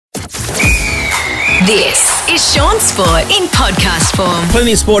This is Shauns Sport in podcast form.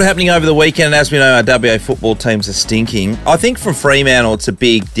 Plenty of sport happening over the weekend, and as we know, our WA football teams are stinking. I think from Fremantle, it's a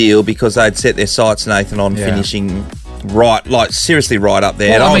big deal because they'd set their sights, Nathan, on finishing right, like seriously right up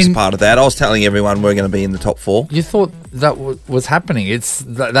there. Well, and I was part of that. I was telling everyone we're going to be in the top four. You thought that was happening.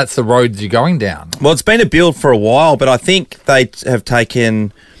 That's the road you're going down. Well, it's been a build for a while, but I think they have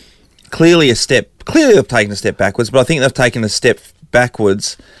taken clearly they've taken a step backwards, but I think they've taken a step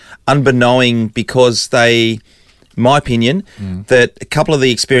backwards unbeknowing because they, in my opinion, that a couple of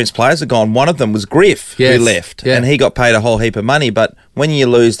the experienced players are gone. One of them was Griff, who left, and he got paid a whole heap of money. But when you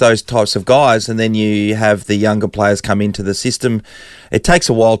lose those types of guys and then you have the younger players come into the system, it takes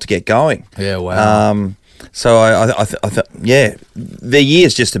a while to get going. Yeah, wow. So I their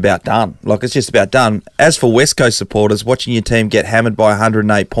year's just about done. Like, it's just about done. As for West Coast supporters, watching your team get hammered by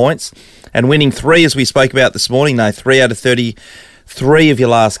 108 points and winning 3, as we spoke about this morning, 3 out of 33 of your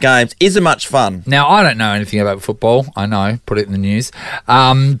last games, isn't much fun. Now, I don't know anything about football. I know, put it in the news.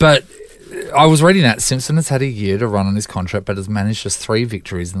 But I was reading that Simpson has had a year to run on his contract, but has managed just 3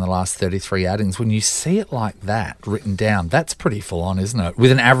 victories in the last 33 outings. When you see it like that written down, that's pretty full on, isn't it?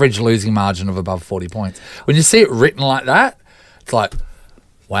 With an average losing margin of above 40 points. When you see it written like that, it's like,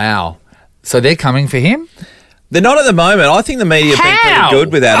 wow. So they're coming for him? They're not at the moment. I think the media have been pretty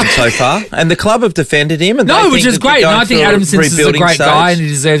good with Adam so far, and the club have defended him. And which is great. And I think Adam Simpson's a great guy and he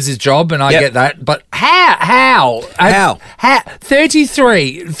deserves his job, and I get that. But how?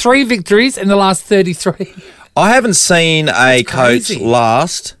 33, 3 victories in the last 33. I haven't seen a coach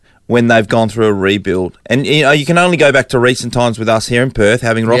last when they've gone through a rebuild. And you can only go back to recent times with us here in Perth,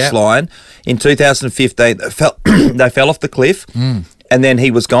 having Ross Lyon. In 2015, they fell off the cliff, and then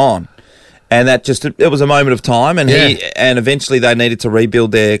he was gone. And that it was a moment of time, and eventually they needed to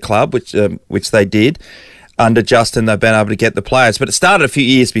rebuild their club, which they did. Under Justin, they've been able to get the players, but it started a few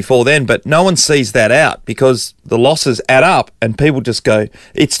years before then. But no one sees that out because the losses add up, and people just go,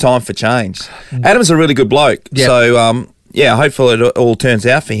 "It's time for change." Adam's a really good bloke, so hopefully it all turns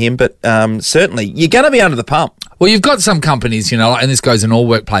out for him. But certainly, you're going to be under the pump. Well, you've got some companies, and this goes in all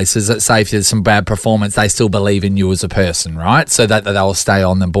workplaces, that say if there's some bad performance, they still believe in you as a person, right? So that they'll stay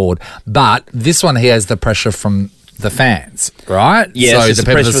on the board. But this one here has the pressure from the fans, right? Yes, so the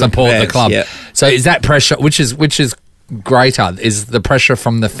people that support the club. Yeah. So is that pressure, which is greater, is the pressure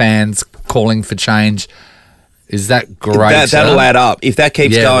from the fans calling for change? Is that great? That'll add up. If that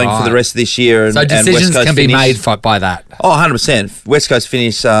keeps going for the rest of this year. And, so decisions West Coast can be made by that. Oh, 100%. West Coast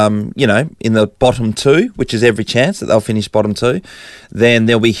finish, in the bottom 2, which is every chance that they'll finish bottom 2. Then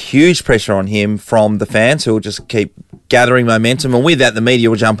there'll be huge pressure on him from the fans who will just keep gathering momentum. And with that, the media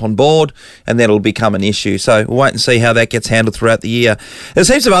will jump on board and then it'll become an issue. So we'll wait and see how that gets handled throughout the year. There's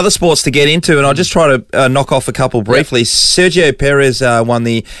heaps of other sports to get into, and I'll just try to knock off a couple briefly. Sergio Perez won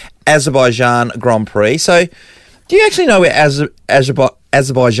the Azerbaijan Grand Prix. So do you actually know where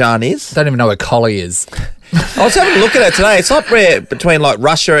Azerbaijan is? I don't even know where Collie is. I was having a look at it today. It's like between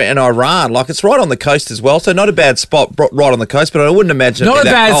Russia and Iran. Like, it's right on the coast as well, so not a bad spot right on the coast, but I wouldn't imagine not it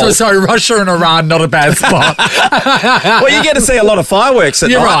a bad cold. Sorry, Russia and Iran, not a bad spot. Well, you get to see a lot of fireworks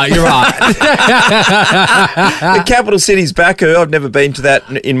at night. You're right. The capital city's Baku. I've never been to that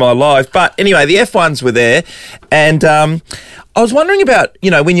in my life. But anyway, the F1s were there, and I was wondering about,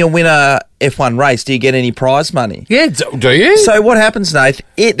 when you win a F1 race, do you get any prize money? Yeah, do you? So what happens, Nath?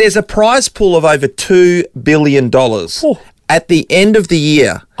 There's a prize pool of over $2 billion at the end of the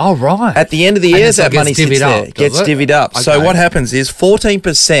year. Oh, right. At the end of the year, that money sits there. Gets divvied up. Okay. So what happens is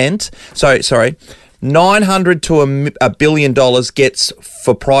 14%, 900 to $1 billion gets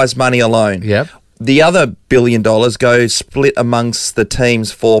for prize money alone. Yep. The other $1 billion goes split amongst the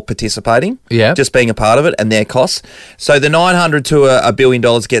teams for participating, just being a part of it, and their costs. So the 900 to $1 billion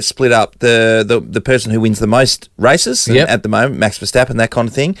gets split up. The person who wins the most races at the moment, Max Verstappen, that kind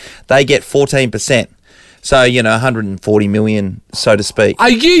of thing, they get 14%. So, 140 million, so to speak.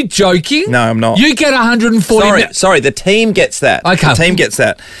 Are you joking? No, I'm not. You get 140 million. Sorry, the team gets that. Okay. The team gets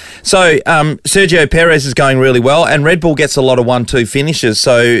that. So, Sergio Perez is going really well, and Red Bull gets a lot of 1-2 finishes.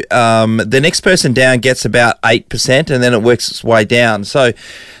 So, the next person down gets about 8%, and then it works its way down. So,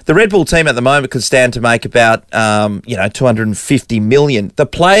 the Red Bull team at the moment could stand to make about, 250 million.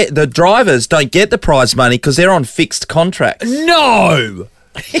 The drivers don't get the prize money because they're on fixed contracts. No!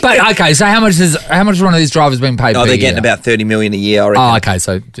 But okay, so how much is one of these drivers being paid? Oh, they're getting about 30 million a year, I reckon. Oh, okay,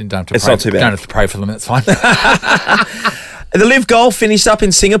 so don't have to. It's not too bad. Don't have to pray for them. That's fine. The Live Golf finished up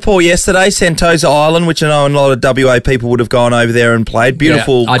in Singapore yesterday, Sentosa Island, which I know a lot of WA people would have gone over there and played.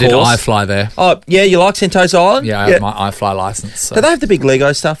 Beautiful course. I did iFly there. Oh, yeah, you like Sentosa Island? Yeah, I have my iFly license. So. Do they have the big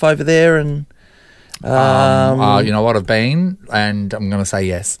Lego stuff over there? And You know what? I've been, and I'm going to say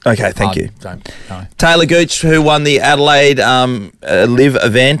yes. Okay, thank you. Don't know. Taylor Gooch, who won the Adelaide Live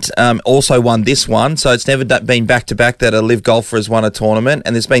event, also won this one. So it's never been back-to-back that a Live golfer has won a tournament,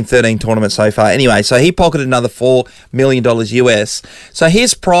 and there's been 13 tournaments so far. Anyway, so he pocketed another $4 million US. So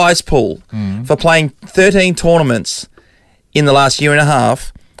his prize pool for playing 13 tournaments in the last year and a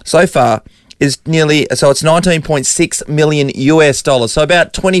half so far is it's 19.6 million US dollars. So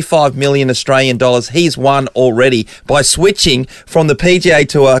about 25 million Australian dollars he's won already by switching from the PGA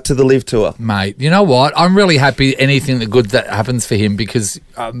Tour to the Live Tour. Mate, you know what? I'm really happy anything good that happens for him, because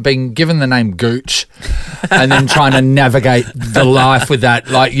being given the name Gooch and then trying to navigate the life with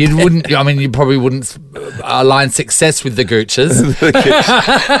that, like you probably wouldn't align success with the Gooches.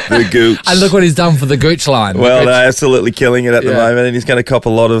 The Gooch. And look what he's done for the Gooch line. Well, they're absolutely killing it at the moment, and he's going to cop a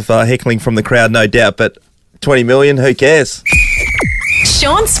lot of heckling from the crowd, no doubt, but 20 million, who cares?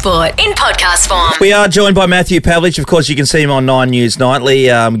 Shauns Sport in podcast form. We are joined by Matthew Pavlich. Of course, you can see him on 9 News Nightly,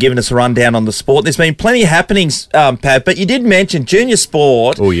 giving us a rundown on the sport. There's been plenty of happenings, Pav, but you did mention junior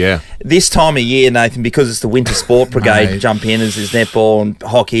sport. Oh, yeah. This time of year, Nathan, because it's the winter sport brigade jump in, as is netball and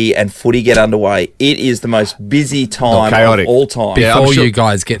hockey and footy get underway. It is the most busy time of all time. Before you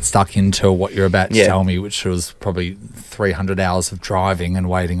guys get stuck into what you're about to tell me, which was probably 300 hours of driving and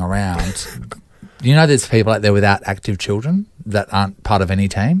waiting around, you know there's people out there without active children that aren't part of any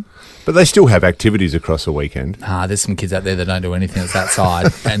team? But they still have activities across the weekend. There's some kids out there that don't do anything that's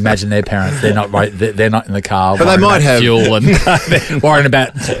outside. And imagine their parents; they're not in the car. But they might have fuel and worrying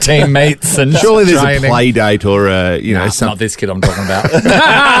about team meets and surely there's training. a play date or not this kid I'm talking about.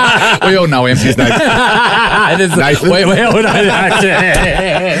 We all know him. His name. Nathan. We all know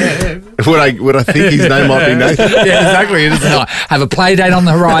that. Would I think his name might be Nathan? Yeah, exactly. It is not. Have a play date on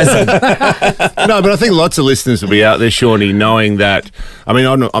the horizon. No, but I think lots of listeners will be out there, Shawnee, knowing that. I mean,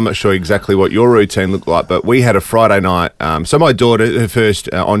 I'm not sure exactly what your routine looked like, but we had a Friday night. So my daughter, her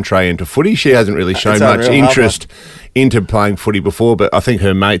first entree into footy, she hasn't really shown much interest into playing footy before, but I think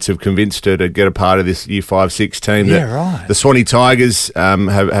her mates have convinced her to get a part of this Year 5-6 team. Yeah, right. The Swanee Tigers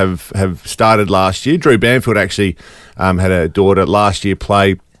have started last year. Drew Banfield actually had a daughter last year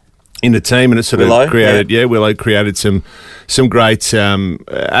play in the team, and it sort of Willow created some great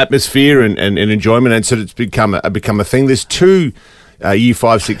atmosphere and enjoyment, and so it's become a thing. There's two Year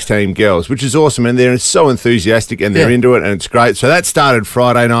 5-6 team girls, which is awesome, and they're so enthusiastic and they're into it, and it's great. So that started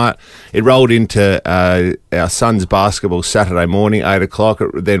Friday night. It rolled into our son's basketball Saturday morning, 8 o'clock.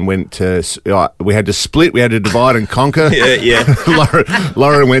 It then went to we had to split, we had to divide and conquer.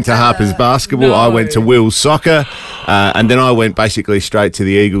 Lauren went to Harper's basketball. I went to Will's soccer, and then I went basically straight to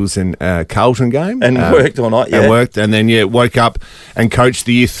the Eagles and Carlton game, and worked all night. And then woke up and coached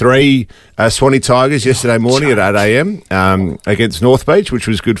the Year 3 Swanee Tigers yesterday morning at 8 a.m. Against North Beach, which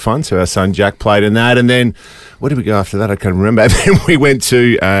was good fun. So our son Jack played in that, and then where did we go after that? I can't remember. Then we went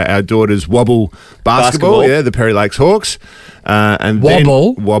to our daughter's Wobble basketball. The Perry Lakes Hawks. And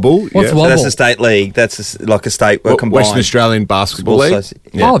Wobble? Wobble. What's Wobble? So that's a state league. That's like a state combined. Western Australian Basketball League.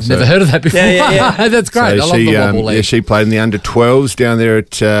 I've never heard of that before. That's great. So I love the Wobble League. She played in the under-12s down there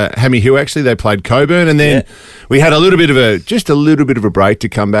at Hammy Hill, actually. They played Coburn, and then we had a little bit of a break to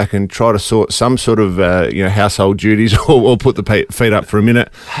come back and try to sort some sort of household duties or put the feet up for a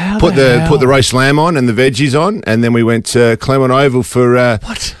minute. Put the roast lamb on and the veggies on, and then we went to Claremont Oval for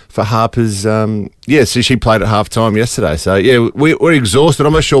Harper's. So she played at half time yesterday. So we're exhausted.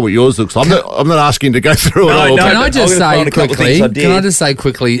 I'm not sure what yours looks like. I'm not asking to go through it all. Can I just say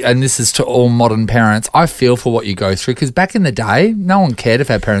quickly, and this is to all modern parents, I feel for what you go through, because back in the day, no one cared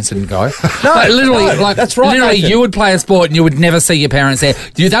if our parents didn't go. That's right. Literally, you would play a sport and you would never see your parents there.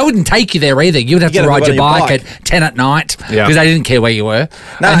 They wouldn't take you there either. You would have to ride your bike at 10 at night because they didn't care where you were.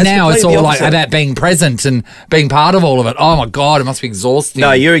 And now it's all like about being present and being part of all of it. Oh my God, it must be exhausting.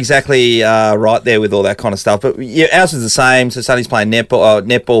 No, you're exactly right there with all that kind of stuff. But ours is the same. So Sonny's playing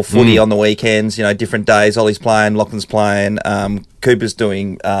netball, footy on the weekends. Different days. Ollie's playing, Lachlan's playing. Cooper's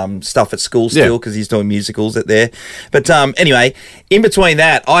doing stuff at school still because he's doing musicals at there. But anyway, in between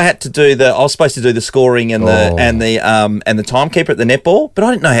that, I was supposed to do the scoring and the timekeeper at the netball, but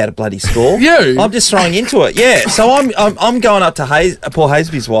I didn't know how to bloody score. I'm just throwing into it. Yeah, so I'm going up to Paul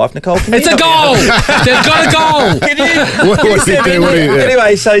Hazeby's wife, Nicole. It's a goal. They've got a goal. What did you do?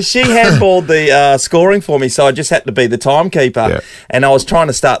 Anyway, so she handballed the scoring for me, so I just had to be the timekeeper, and I was trying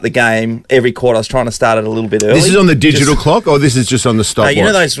to start the game every quarter. I was trying to start it a little bit early. This is on the digital clock, or this is just on the stopwatch? You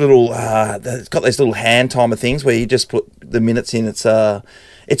know those little, it's got those little hand timer things where you just put the minutes in. It's a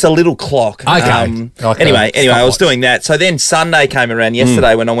little clock. Okay. Anyway, I was doing that. So then Sunday came around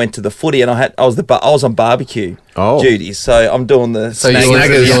yesterday when I went to the footy, and I was on barbecue. duties. So I'm doing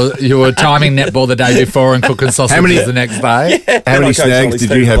the you were timing netball the day before and cooking sausages the next day. Yeah. How many snags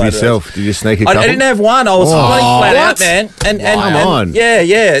did you have yourself? Did you sneak a couple? I didn't have one. I was bloody flat out, man. And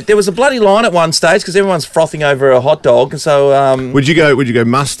yeah. There was a bloody line at one stage because everyone's frothing over a hot dog. And so would you go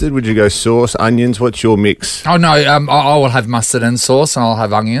mustard? Would you go sauce, onions? What's your mix? Oh no, I will have mustard and sauce, and I'll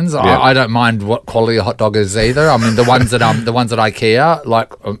have onions. Yeah. I don't mind what quality a hot dog is either. I mean, the ones at IKEA,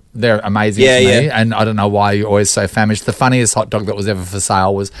 like they're amazing to me, and I don't know why you're always so famished. The funniest hot dog that was ever for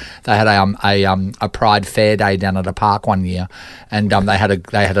sale was they had a Pride Fair Day down at a park one year, and they had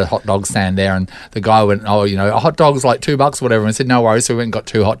a hot dog stand there, and the guy went, a hot dog's like $2 or whatever, and I said no worries. So we went and got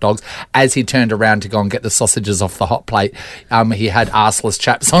 2 hot dogs. As he turned around to go and get the sausages off the hot plate, he had arseless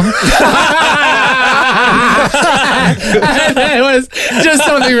chaps on. And there was just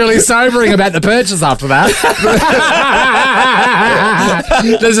something really sobering about the purchase after that.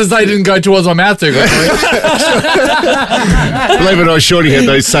 Let's just say it didn't go towards my mouth too quickly. Believe it or not, Shorty had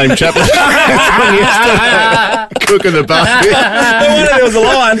those same chaps cooking the barbecue. No wonder there was a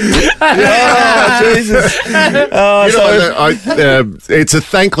line. Oh, Jesus. It's a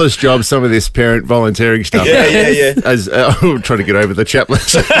thankless job, some of this parent volunteering stuff. Yeah. As I'm trying to get over the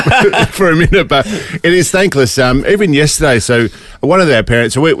chapless for a minute, but it is thankless. Even yesterday, so one of our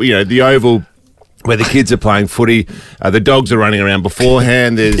parents, the Oval, where the kids are playing footy, the dogs are running around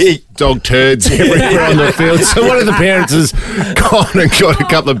beforehand. There's dog turds everywhere on the field. So one of the parents has gone and got a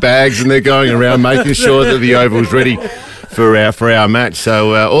couple of bags, and they're going around making sure that the Oval's ready for our match.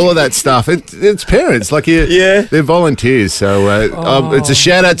 So all of that stuff, it's parents, they're volunteers. So it's a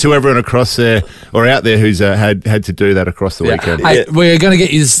shout out to everyone across there or out there who's had to do that across the weekend. Hey, we're going to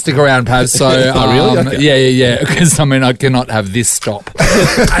get you to stick around, Pav. So really? Okay. Yeah. Because I cannot have this stop.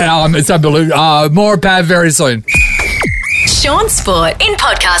 It's unbelievable. More Pav very soon. Shauns Sport in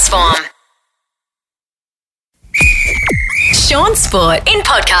podcast form. Shauns Sport in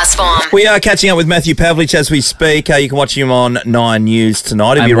podcast form. We are catching up with Matthew Pavlich as we speak. You can watch him on 9 News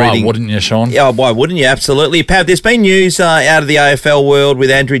tonight. And why wouldn't you, Shaun? Yeah, why wouldn't you? Absolutely. Pav, there's been news out of the AFL world with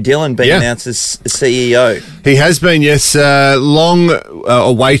Andrew Dillon being announced as CEO. He has been, yes. Long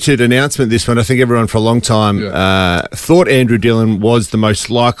awaited announcement, this one. I think everyone for a long time thought Andrew Dillon was the most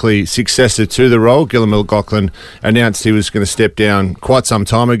likely successor to the role. Gillon McLachlan announced he was going to step down quite some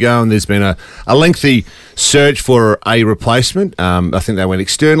time ago, and there's been a lengthy search for a replacement. I think they went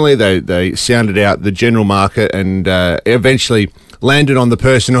externally. They sounded out the general market and eventually landed on the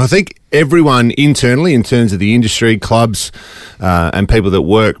person who I think everyone internally, in terms of the industry, clubs and people that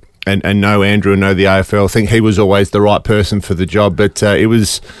work and know Andrew and know the AFL, think he was always the right person for the job. But I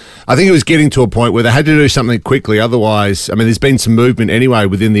think it was getting to a point where they had to do something quickly. Otherwise, I mean, there's been some movement anyway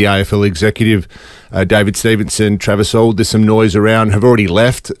within the AFL executive. David Stevenson, Travis Auld, there's some noise around, have already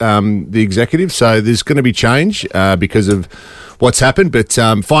left the executive. So there's going to be change because of what's happened. But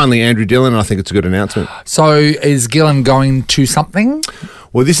finally, Andrew Dillon, I think it's a good announcement. So is Gillon going to something?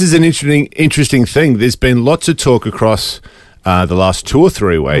 Well, this is an interesting thing. There's been lots of talk across the last 2 or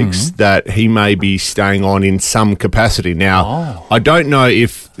 3 weeks that he may be staying on in some capacity. Now, I don't know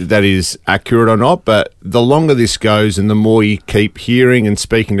if that is accurate or not, but the longer this goes and the more you keep hearing and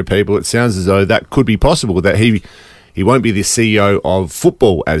speaking to people, it sounds as though that could be possible, that he won't be the CEO of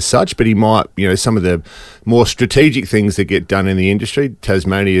football as such, but he might, some of the more strategic things that get done in the industry.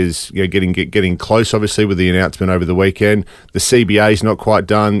 Tasmania is getting close, obviously, with the announcement over the weekend. The CBA is not quite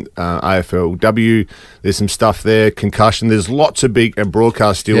done. AFLW, there's some stuff there. Concussion, there's lots of big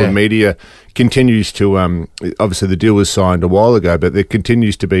broadcast deal and media continues to, obviously the deal was signed a while ago, but there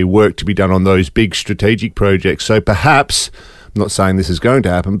continues to be work to be done on those big strategic projects. So perhaps, I'm not saying this is going to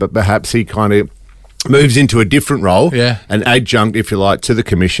happen, but perhaps he kind of moves into a different role, an adjunct, if you like, to the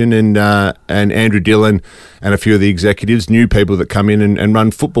commission, and Andrew Dillon and a few of the executives, new people that come in and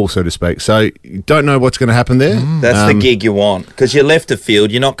run football, so to speak. So you don't know what's going to happen there. That's the gig you want, because you left the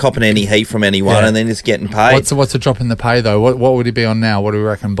field, you're not copping any heat from anyone, and then just getting paid. What's a drop in the pay though? What would he be on now? What do we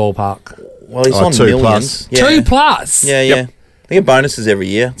reckon, ballpark? Well, he's on 2 millions. plus. Yeah. 2 plus? Yeah. They get bonuses every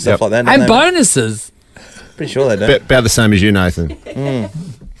year, stuff like that. And bonuses? Pretty sure they do. About the same as you, Nathan.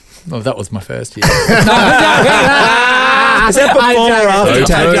 Oh, that was my first year. Is that before or after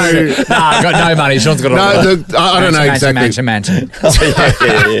tax? No, I got no money. Sean's got I don't know exactly. Mansion.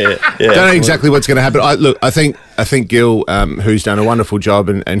 Don't know exactly what's going to happen. I think Gil, who's done a wonderful job,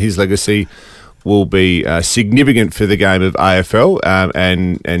 and his legacy will be significant for the game of AFL,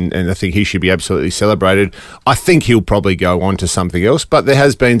 and I think he should be absolutely celebrated. I think he'll probably go on to something else, but there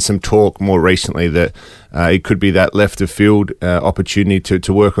has been some talk more recently that it could be that left of field opportunity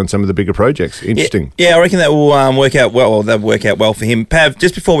to work on some of the bigger projects. Interesting. Yeah, I reckon that will work out well. Or that'll work out well for him. Pav,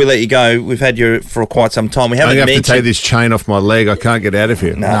 just before we let you go, we've had you for quite some time. We haven't I have to take this chain off my leg. I can't get out of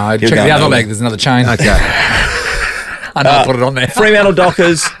here. No, check the other leg. There's another chain. Okay. I know, I put it on there. Fremantle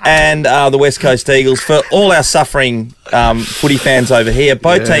Dockers and the West Coast Eagles. For all our suffering footy fans over here,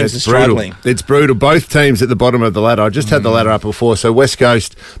 both teams are struggling. It's brutal. Both teams at the bottom of the ladder. I just had the ladder up before. So West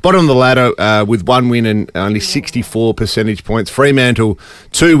Coast, bottom of the ladder with 1 win and only 64 percentage points. Fremantle,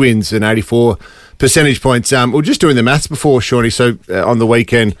 2 wins and 84 percentage points. We were just doing the maths before, Shawnee. So on the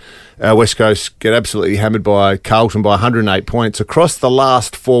weekend, West Coast get absolutely hammered by Carlton by 108 points. Across the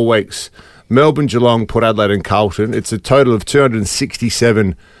last 4 weeks, Melbourne, Geelong, Port Adelaide and Carlton, it's a total of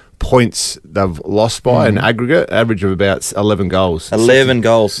 267 points they've lost by an aggregate, average of about 11 goals. 11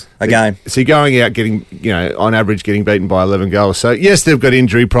 goals a game. So you're going out getting, on average getting beaten by 11 goals. So yes, they've got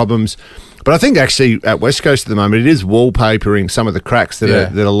injury problems, but I think actually at West Coast at the moment, it is wallpapering some of the cracks that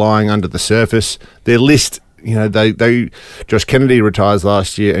are lying under the surface. Their list, Josh Kennedy retires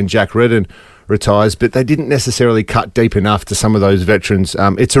last year and Jack Redden retires, but they didn't necessarily cut deep enough to some of those veterans.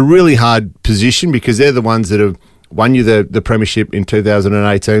 It's a really hard position because they're the ones that have won you the premiership in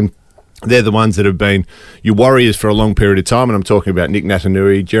 2018. They're the ones that have been your warriors for a long period of time, and I'm talking about Nick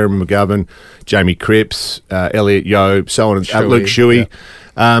Natanui, Jeremy McGovern, Jamie Cripps, Elliot Yeo, so on, Luke Shuey. Yeah.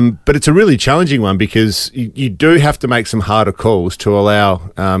 But it's a really challenging one because you do have to make some harder calls to allow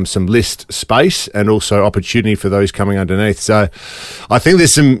some list space and also opportunity for those coming underneath. So I think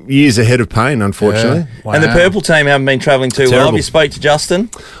there's some years ahead of pain, unfortunately. Yeah. Wow. And the Purple team haven't been travelling too well. Have you spoke to Justin?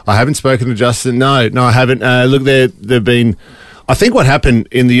 I haven't spoken to Justin. No, I haven't. Look, they've been... I think what happened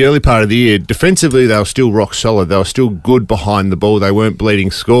in the early part of the year, defensively they were still rock solid. They were still good behind the ball. They weren't bleeding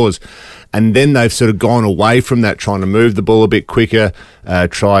scores. And then they've sort of gone away from that, trying to move the ball a bit quicker,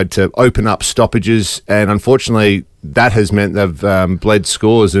 tried to open up stoppages, and unfortunately that has meant they've bled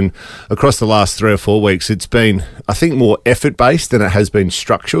scores. And across the last 3 or 4 weeks, it's been, I think, more effort-based than it has been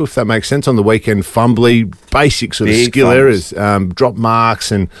structural, if that makes sense. On the weekend, fumbly, basic sort of skill errors, drop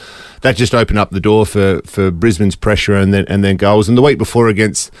marks, and that just opened up the door for Brisbane's pressure and then goals. And the week before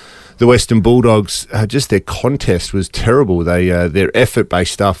against the Western Bulldogs, just their contest was terrible. Their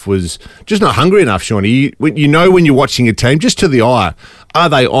effort-based stuff was just not hungry enough, Shawnee. When you're watching a team, just to the eye, are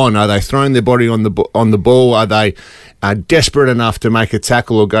they on? Are they throwing their body on the ball? Are they desperate enough to make a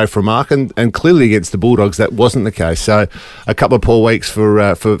tackle or go for a mark? And clearly against the Bulldogs, that wasn't the case. So a couple of poor weeks for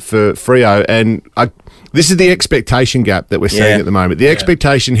Freo. And this is the expectation gap that we're seeing at the moment. The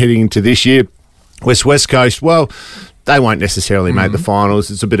expectation heading into this year, West Coast, well, they won't necessarily make the finals.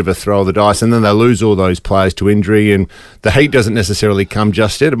 It's a bit of a throw of the dice, and then they lose all those players to injury, and the heat doesn't necessarily come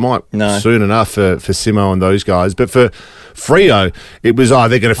just yet. It might soon enough for Simo and those guys. But for Freo, it was,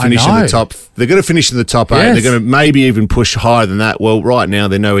 they're going to finish in the top. They're going to finish in the top 8. They're going to maybe even push higher than that. Well, right now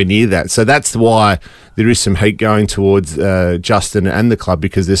they're nowhere near that. So that's why there is some heat going towards Justin and the club,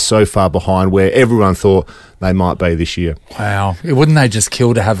 because they're so far behind where everyone thought they might be this year. Wow. Wouldn't they just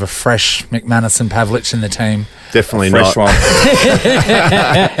kill to have a fresh McManus and Pavlich in the team? Definitely fresh not. One.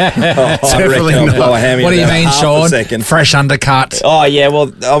 Definitely not. What do you mean, Sean? Fresh undercut. Oh, yeah,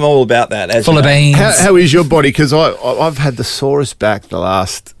 well, I'm all about that. Full of beans. How is your body? Because I've had the sorest back the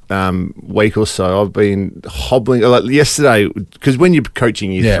last week or so. I've been hobbling. Like yesterday, because when you're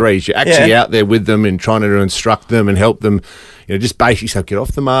coaching year threes, you're actually out there with them and trying to instruct them and help them. Just basic stuff, get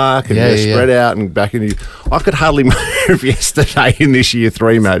off the mark and spread out and back in. I could hardly move yesterday in this year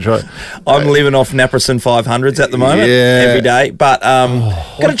 3 match. I'm living off Naprosyn 500s at the moment every day, but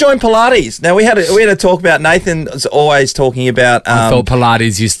got to join Pilates. Now we had a talk about, Nathan's always talking about. I thought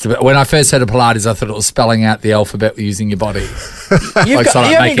Pilates used to. When I first heard of Pilates, I thought it was spelling out the alphabet using your body.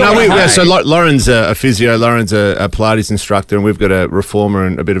 So Lauren's a physio, Lauren's a Pilates instructor, and we've got a reformer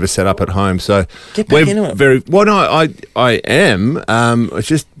and a bit of a setup at home. So get back into it. I am. It's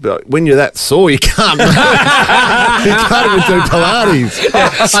just when you're that sore, you can't. You can't even do Pilates.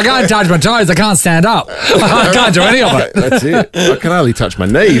 I can't touch my toes. I can't stand up. I can't do any of it. That's it. I can only touch my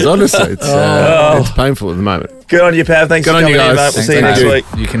knees. Honestly, it's painful at the moment. Good on you, Pav. Thanks for coming in, mate. We'll see you next week.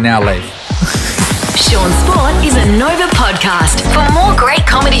 You can now leave. Shaun Sport is a Nova podcast. For more great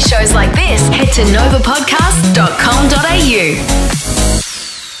comedy shows like this, head to novapodcast.com.au.